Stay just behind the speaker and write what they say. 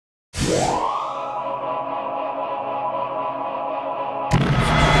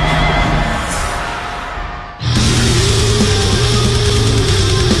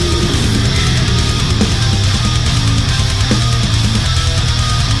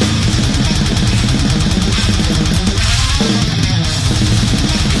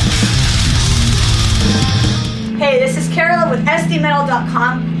with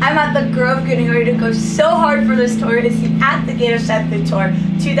SDMETAL.com. I'm at the Grove getting ready to go so hard for this tour. It's the At the Gate of Seth Tour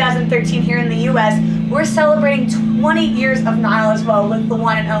 2013 here in the US. We're celebrating 20 years of Nile as well with the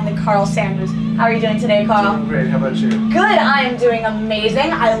one and only Karl Sanders. How are you doing today, Karl? Doing great. How about you? Good. I am doing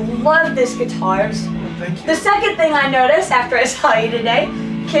amazing. I love this guitar. Well, thank you. The second thing I noticed after I saw you today,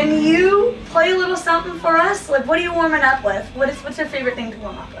 can you play a little something for us? Like, what are you warming up with? What's your favorite thing to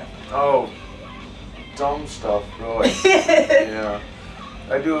warm up with? Oh, dumb stuff, really. Yeah.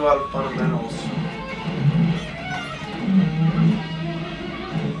 I do a lot of fundamentals.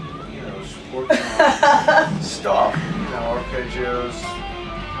 You know, just working on stuff. You know, arpeggios,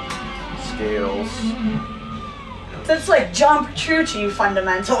 scales. So it's like John Petrucci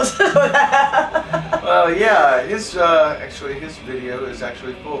fundamentals. Well, yeah, actually his video is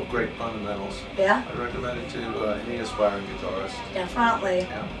actually full of great fundamentals. Yeah? I recommend it to any aspiring guitarist. Definitely.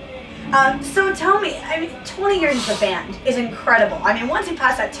 Yeah. So tell me, I mean, 20 years as a band is incredible. I mean, once you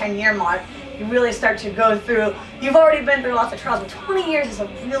pass that 10-year mark, you really start to go through, you've already been through lots of trials, but 20 years is a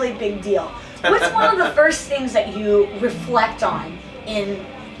really big deal. What's one of the first things that you reflect on in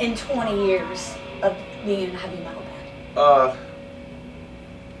 20 years of being in a heavy metal band?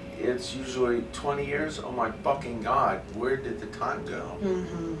 It's usually 20 years. Oh my fucking God, where did the time go?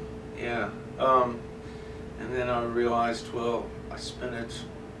 Mm-hmm. Yeah. And then I realized, well, I spent it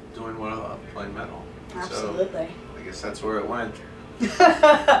doing what I love, playing metal. Absolutely. So I guess that's where it went.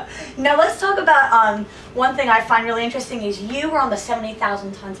 Now let's talk about one thing I find really interesting is you were on the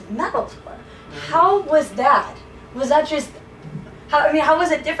 70,000 Tons of Metal tour. Mm-hmm. How was that? Was that just, how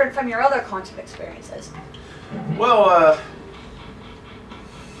was it different from your other concert experiences? Well,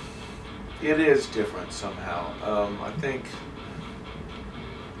 it is different somehow. I think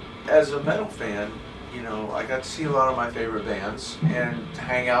as a metal fan, you know, I got to see a lot of my favorite bands and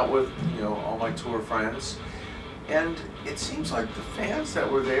hang out with, you know, all my tour friends. And it seems like the fans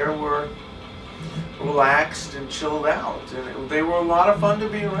that were there were relaxed and chilled out. And they were a lot of fun to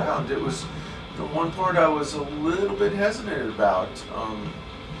be around. It was the one part I was a little bit hesitant about.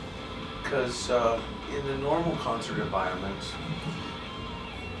 Because in the normal concert environment,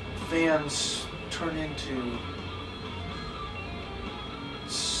 fans turn into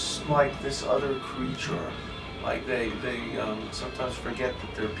like this other creature. Like they sometimes forget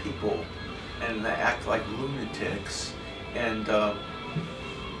that they're people and they act like lunatics, and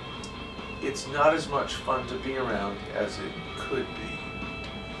it's not as much fun to be around as it could be.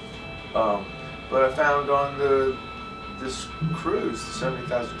 But I found on this cruise, the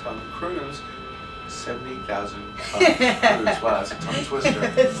 70,000 ton cruise, 70,000 ton cruise, wow, that's a tongue twister.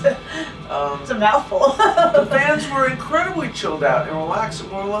 It's a mouthful. The fans were incredibly chilled out and relaxed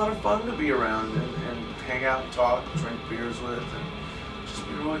and were a lot of fun to be around and hang out and talk, drink beers with, and just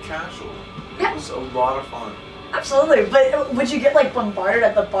be really casual. Yeah. It was a lot of fun. Absolutely, but would you get like bombarded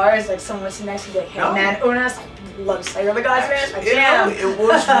at the bars, like someone would sit next to you, like, hey No. man, Unas, I love Slayer the Gods, man, like, It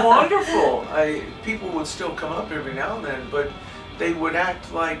was wonderful. People would still come up every now and then, but they would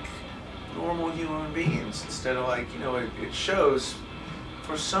act like normal human beings instead of like, you know, it shows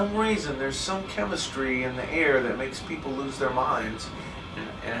for some reason there's some chemistry in the air that makes people lose their minds and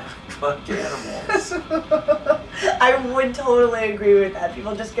act like animals. I would totally agree with that.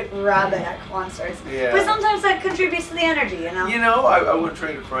 People just get rabid at concerts. Yeah. But sometimes that contributes to the energy, you know? You know, I wouldn't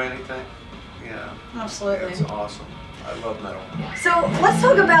trade it for anything. Yeah. Absolutely. It's awesome. I love metal. So let's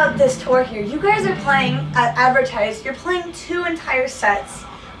talk about this tour here. You guys are playing, advertised, you're playing 2 entire sets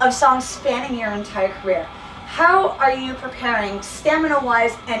of songs spanning your entire career. How are you preparing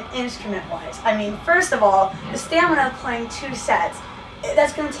stamina-wise and instrument-wise? I mean, first of all, the stamina of playing 2 sets,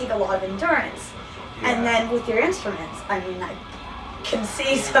 that's going to take a lot of endurance. Yeah. And then with your instruments, I mean, I can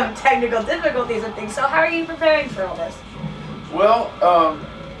see some technical difficulties and things. So how are you preparing for all this? Well,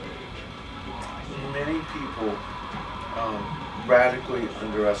 many people radically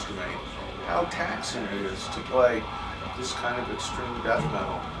underestimate how taxing it is to play this kind of extreme death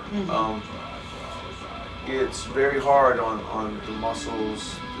metal. Mm-hmm. It's very hard on the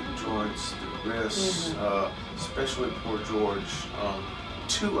muscles, the joints, the wrists, especially poor George.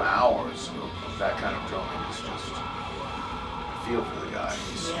 2 hours of that kind of drumming is just, I feel for the guy.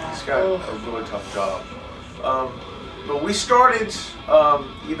 He's got a really tough job. But we started,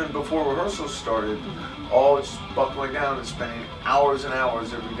 even before rehearsals started, all just buckling down and spending hours and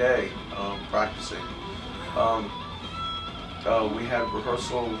hours every day practicing. We had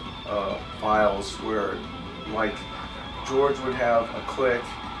rehearsal files where, like, George would have a click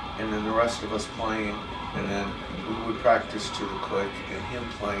and then the rest of us playing, and then we would practice to the click and him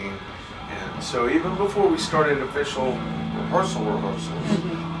playing. And so even before we started official rehearsals,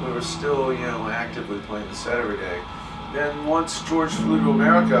 we were still, you know, actively playing the set every day. Then once George flew to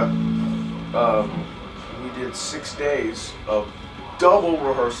America, we did 6 days of double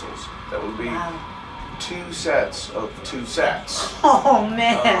rehearsals. That would be 2 sets of 2 sets. Oh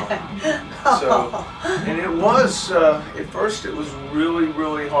man! And it was, at first it was really,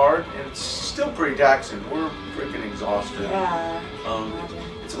 really hard, and it's still pretty taxing. We're freaking exhausted. Yeah.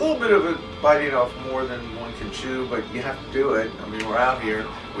 It's a little bit of a biting off more than one can chew, but you have to do it. I mean, we're out here.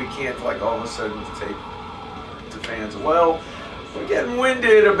 We can't, like, all of a sudden say to fans, well, we're getting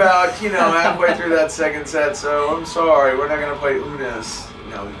winded about, you know, halfway through that second set, so I'm sorry, we're not going to play Unis.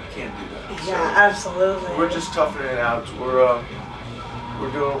 No, you can't do that. Yeah, So absolutely. we're just toughing it out.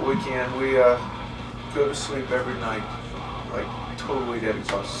 We're doing what we can. We go to sleep every night, like, totally dead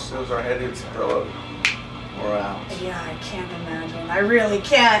exhausted. As soon as our head hits the pillow, we're out. Yeah, I can't imagine. I really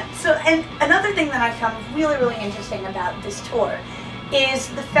can't. So, and another thing that I found really, really interesting about this tour is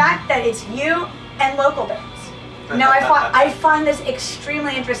the fact that it's you and local bands. Now, I find this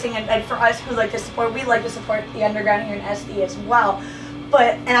extremely interesting, and for us who like to support, we like to support the underground here in SD as well.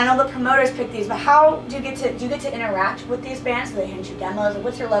 But, and I know the promoters pick these, but how do you get to interact with these bands? Do they hand you demos?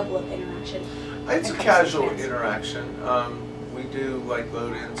 What's your level of interaction? It's a casual interaction. We do, like,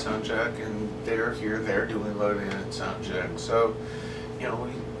 load in, sound check, and they're here, they're doing load in and sound check. So, you know,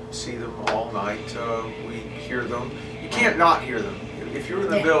 we see them all night, we hear them. You can't not hear them. If you're in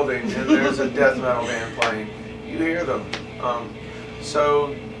the building and there's a death metal band playing, you hear them.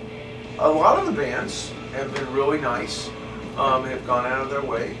 So a lot of the bands have been really nice, have gone out of their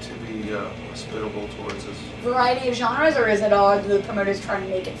way to be hospitable towards us. Variety of genres, or is it all the promoters trying to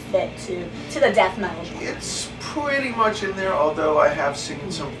make it fit to the death metal genre? It's pretty much in there, although I have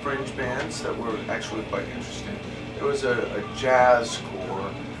seen some fringe bands that were actually quite interesting. There was a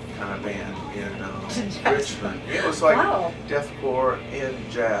jazzcore kind of band in Richmond. It was like deathcore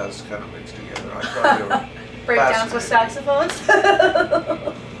and jazz kind of mixed together. I thought they were breakdowns with saxophones.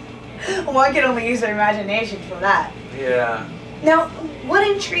 One can only use their imagination for that. Yeah. Now, what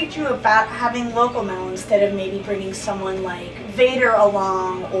intrigued you about having local metal instead of maybe bringing someone like Vader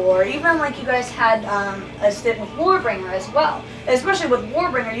along, or even like you guys had a stint with Warbringer as well? Especially with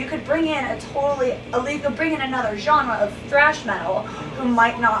Warbringer, you could bring in you could bring in another genre of thrash metal who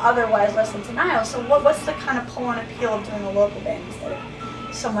might not otherwise listen to Nile. So what's the kind of pull and appeal of doing a local band instead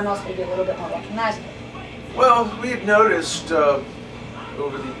of someone else maybe a little bit more recognizable? Well, we had noticed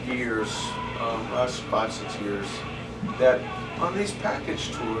over the years, last 5-6 years, that on these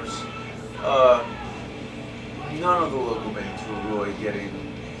package tours, none of the local bands were really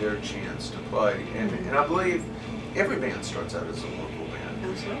getting their chance to play. And I believe every band starts out as a local band.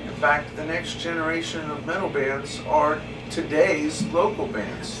 Absolutely. In fact, the next generation of metal bands are today's local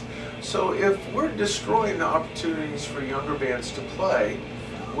bands. So if we're destroying the opportunities for younger bands to play,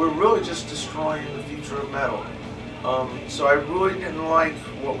 we're really just destroying the future of metal. So I really didn't like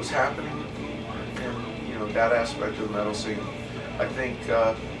what was happening in, you know, that aspect of the metal scene. I think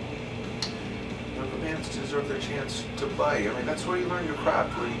younger bands deserve their chance to play. I mean, that's where you learn your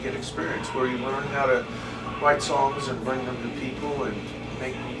craft, where you get experience, where you learn how to write songs and bring them to people and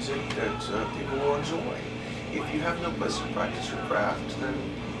make music that people will enjoy. If you have no place to practice your craft, then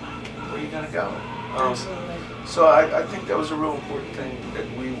where are you going to go? Absolutely. So I think that was a real important thing that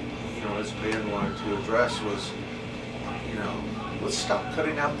we, you know, as a band wanted to address was, you know, let's stop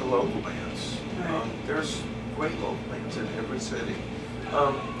cutting out the local bands. Right. There's great local bands in every city.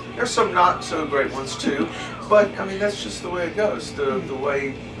 There's some not so great ones too, but I mean that's just the way it goes. The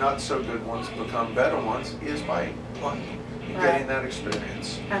way not so good ones become better ones is by playing and getting that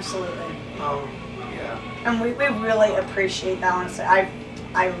experience. Absolutely. Yeah. And we really appreciate that one. So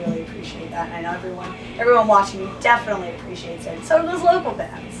I really appreciate that, and I know everyone watching definitely appreciates it. So does local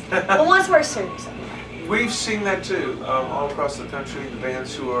bands. The ones who are serious about it. We've seen that too, all across the country. The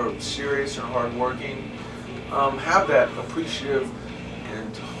bands who are serious and hardworking have that appreciative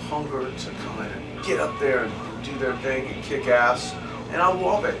and hunger to kind of get up there and do their thing and kick ass. And I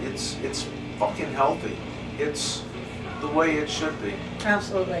love it. It's fucking healthy. It's the way it should be.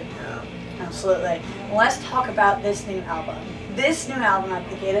 Absolutely. Yeah. Absolutely. Well, let's talk about this new album. This new album, At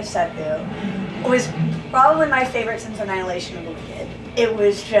the Gate of Sethu, was probably my favorite since Annihilation of the Wicked. It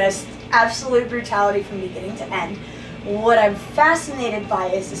was just absolute brutality from beginning to end. what I'm fascinated by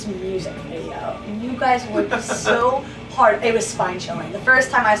is this music video. You guys worked so hard. It was spine-chilling. The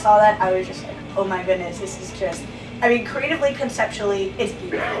first time I saw that, I was just like, oh my goodness, this is just, I mean, creatively, conceptually, it's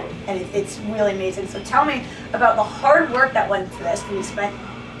beautiful, and it's really amazing. So tell me about the hard work that went into this. We spent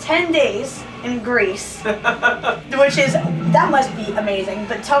 10 days in Greece, which is, that must be amazing.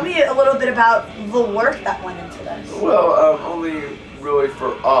 But tell me a little bit about the work that went into this. Well, only really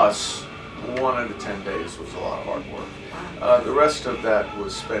for us, 1 out of 10 days was a lot of hard work. The rest of that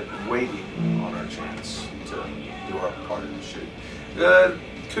was spent waiting on our chance to do our part of the shoot. The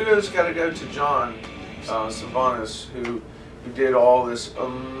kudos got to go to John Savanas, who did all this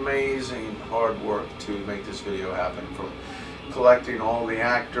amazing hard work to make this video happen, from collecting all the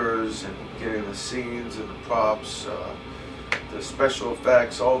actors and getting the scenes and the props, the special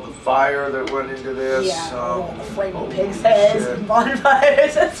effects, all the fire that went into this. Yeah, the flaming pig's heads and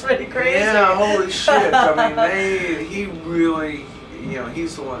bonfires, that's pretty crazy. Yeah, holy shit. I mean, he really, you know,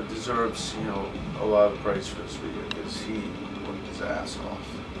 he's the one that deserves, you know, a lot of praise for this video, because he worked his ass off.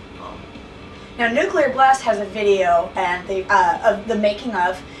 Now, Nuclear Blast has a video and of the making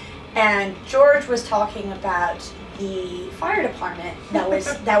of, and George was talking about the fire department that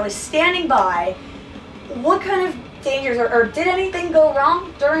was standing by. What kind of dangers, or did anything go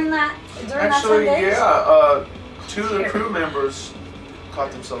wrong during that? Actually, that 10 days? yeah. 2 of the crew members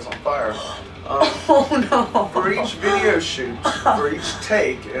caught themselves on fire. Oh no! For each video shoot, for each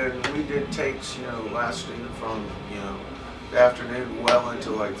take, and we did takes, you know, lasting from, you know, the afternoon well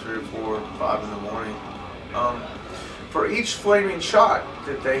into like 3 or 4 or 5 in the morning. For each flaming shot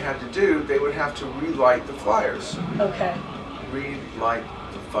that they had to do, they would have to relight the fires. Okay. Relight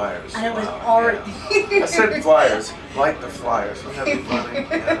the fires. And it was wow, already. Yeah. I said flyers. Light the flyers. Wouldn't that be funny?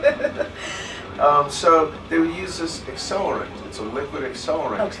 Yeah. So they would use this accelerant. It's a liquid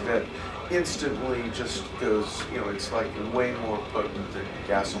accelerant that instantly just goes, you know, it's like way more potent than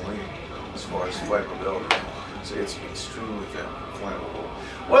gasoline as far as flammability. So it's extremely flammable.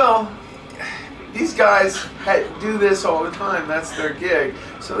 Well, these guys do this all the time. That's their gig.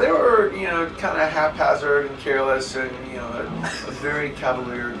 So they were, you know, kind of haphazard and careless, and, you know, a very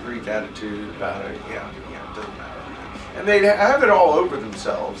cavalier Greek attitude about it. Yeah, it doesn't matter. And they'd have it all over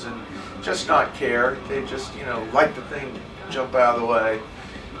themselves and just not care. They just, you know, light the thing, jump out of the way,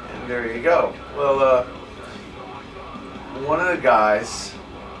 and there you go. Well, one of the guys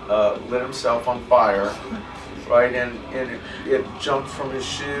lit himself on fire. Right, and it jumped from his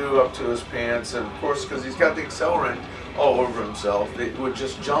shoe up to his pants, and of course, because he's got the accelerant all over himself, it would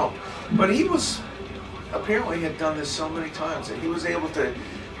just jump. But he was, apparently had done this so many times that he was able to,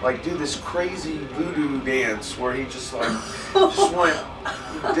 like, do this crazy voodoo dance where he just, like, just went,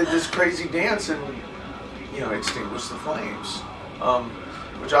 did this crazy dance and, you know, extinguished the flames.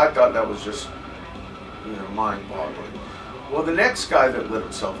 Which I thought that was just, you know, mind-boggling. Well, the next guy that lit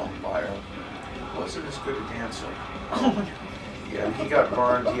himself on fire wasn't as good a dancer. Yeah, he got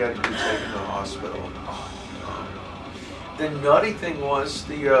burned. He had to be taken to the hospital. The nutty thing was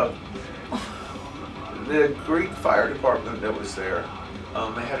the Greek fire department that was there.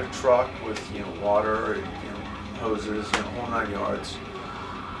 They had a truck with, you know, water and, you know, hoses and the whole 9 yards.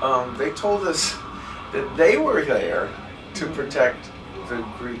 They told us that they were there to protect the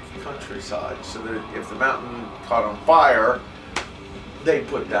Greek countryside, so that if the mountain caught on fire, they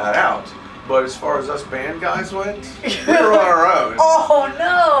put that out. But as far as us band guys went, we were on our own. Oh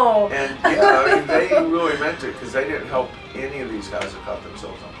no! And yeah, I mean, they really meant it, because they didn't help any of these guys that caught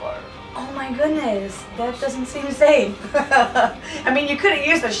themselves on fire. Oh my goodness, that doesn't seem safe. I mean, you could have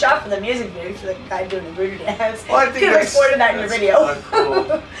used the shot for the music video for the guy doing the voodoo dance. Well, I think you could have exported that in your video.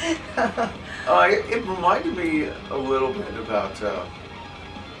 Cool. It reminded me a little bit about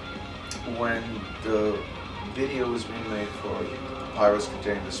when the video was being made for Pirates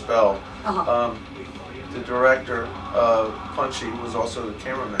Containing the Spell. The director, Punchy, was also the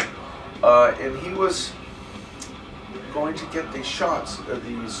cameraman, and he was going to get these shots of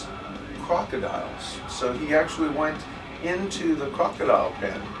these crocodiles. So he actually went into the crocodile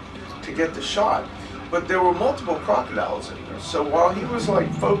pen to get the shot. But there were multiple crocodiles in there. So while he was,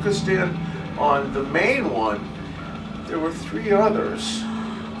 like, focused in on the main one, there were 3 others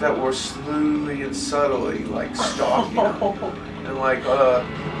that were slowly and subtly, like, stalking him. And, like,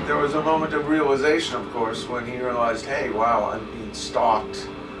 there was a moment of realization, of course, when he realized, hey, wow, I'm being stalked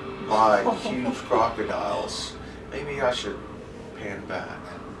by huge crocodiles. Maybe I should pan back.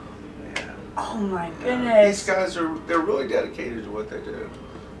 Yeah. Oh my goodness. These guys they're really dedicated to what they do.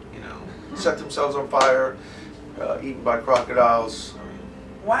 You know, set themselves on fire, eaten by crocodiles.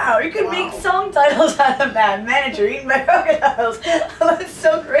 Wow, you could make song titles out of that. Manager eaten by crocodiles. That's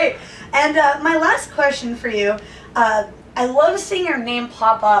so great. And my last question for you, I love seeing your name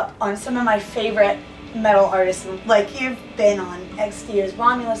pop up on some of my favorite metal artists. Like, you've been on XD's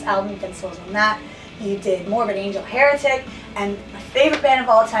Romulus album, Thin Souls on that. You did Morbid Angel, Heretic, and my favorite band of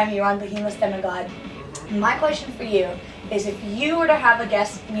all time, you're on Behemoth's Demigod. My question for you is, if you were to have a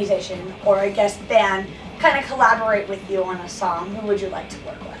guest musician or a guest band kind of collaborate with you on a song, who would you like to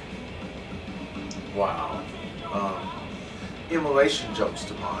work with? Wow. Immolation jumps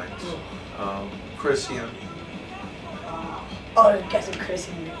to mind. Christian. Oh, I'm guessing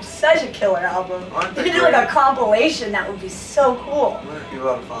Christian. Such a killer album. Aren't If they you did like great? a compilation, that would be so cool. That'd be a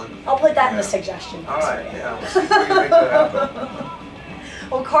lot of fun. I'll put that in the Yeah. suggestion All box right, for you. yeah, we'll see if we can make that happen.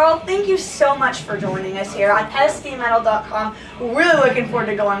 Well, Karl, thank you so much for joining us here on SDMETAL.com. We're really looking forward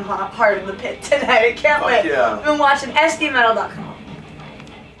to going hard in the pit tonight. I can't Fuck wait. yeah. I've been watching SDMETAL.com.